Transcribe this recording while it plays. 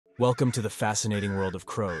Welcome to the fascinating world of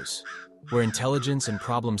crows, where intelligence and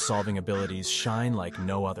problem-solving abilities shine like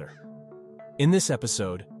no other. In this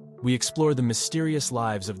episode, we explore the mysterious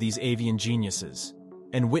lives of these avian geniuses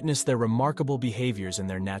and witness their remarkable behaviors in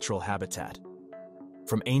their natural habitat.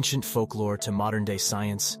 From ancient folklore to modern-day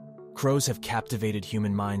science, crows have captivated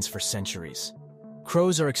human minds for centuries.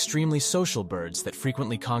 Crows are extremely social birds that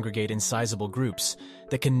frequently congregate in sizable groups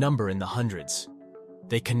that can number in the hundreds.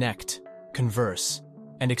 They connect, converse,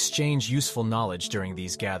 and exchange useful knowledge during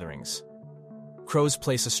these gatherings. Crows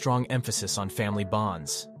place a strong emphasis on family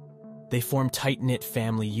bonds. They form tight-knit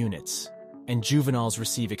family units, and juveniles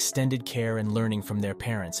receive extended care and learning from their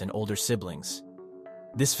parents and older siblings.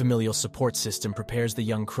 This familial support system prepares the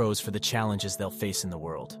young crows for the challenges they'll face in the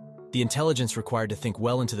world. The intelligence required to think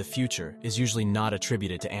well into the future is usually not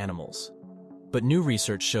attributed to animals. But new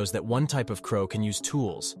research shows that one type of crow can use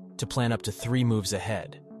tools to plan up to 3 moves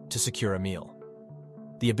ahead to secure a meal.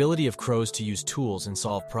 The ability of crows to use tools and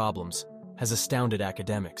solve problems has astounded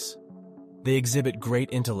academics. They exhibit great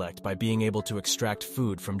intellect by being able to extract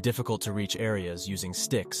food from difficult-to-reach areas using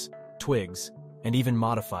sticks, twigs, and even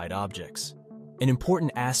modified objects. An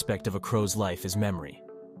important aspect of a crow's life is memory.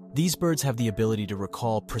 These birds have the ability to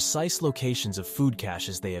recall precise locations of food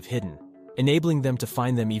caches they have hidden, enabling them to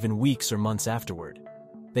find them even weeks or months afterward.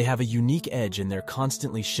 They have a unique edge in their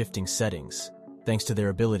constantly shifting settings, thanks to their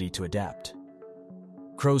ability to adapt.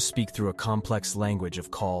 Crows speak through a complex language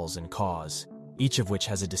of calls and caws, each of which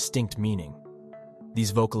has a distinct meaning.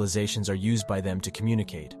 These vocalizations are used by them to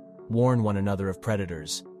communicate, warn one another of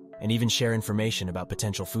predators, and even share information about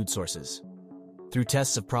potential food sources. Through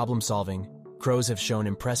tests of problem-solving, crows have shown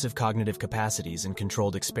impressive cognitive capacities in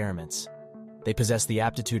controlled experiments. They possess the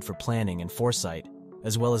aptitude for planning and foresight,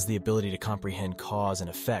 as well as the ability to comprehend cause and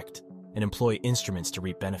effect and employ instruments to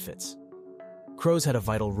reap benefits. Crows had a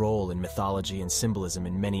vital role in mythology and symbolism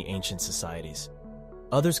in many ancient societies.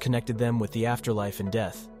 Others connected them with the afterlife and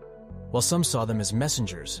death, while some saw them as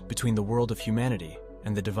messengers between the world of humanity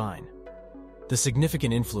and the divine. The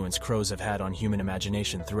significant influence crows have had on human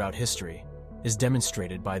imagination throughout history is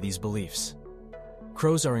demonstrated by these beliefs.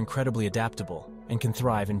 Crows are incredibly adaptable and can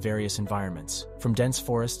thrive in various environments, from dense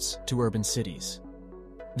forests to urban cities.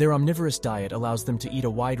 Their omnivorous diet allows them to eat a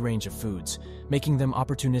wide range of foods, making them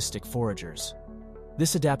opportunistic foragers.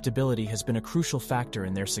 This adaptability has been a crucial factor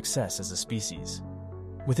in their success as a species.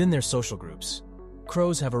 Within their social groups,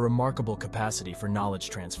 crows have a remarkable capacity for knowledge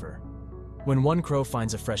transfer. When one crow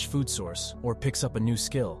finds a fresh food source or picks up a new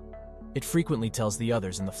skill, it frequently tells the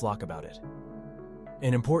others in the flock about it.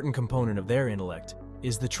 An important component of their intellect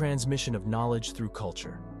is the transmission of knowledge through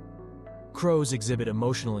culture. Crows exhibit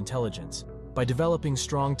emotional intelligence by developing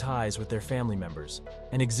strong ties with their family members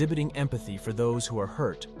and exhibiting empathy for those who are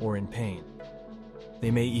hurt or in pain. They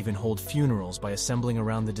may even hold funerals by assembling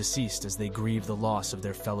around the deceased as they grieve the loss of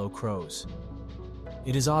their fellow crows.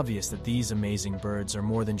 It is obvious that these amazing birds are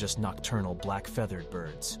more than just nocturnal black-feathered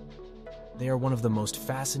birds. They are one of the most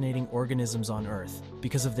fascinating organisms on Earth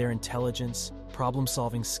because of their intelligence,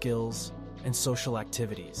 problem-solving skills, and social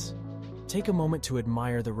activities. Take a moment to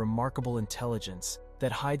admire the remarkable intelligence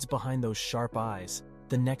that hides behind those sharp eyes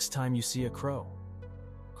the next time you see a crow.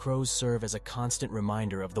 Crows serve as a constant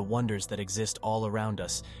reminder of the wonders that exist all around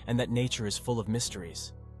us and that nature is full of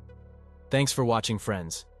mysteries. Thanks for watching,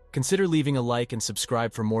 friends. Consider leaving a like and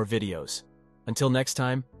subscribe for more videos. Until next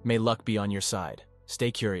time, may luck be on your side. Stay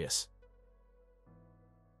curious.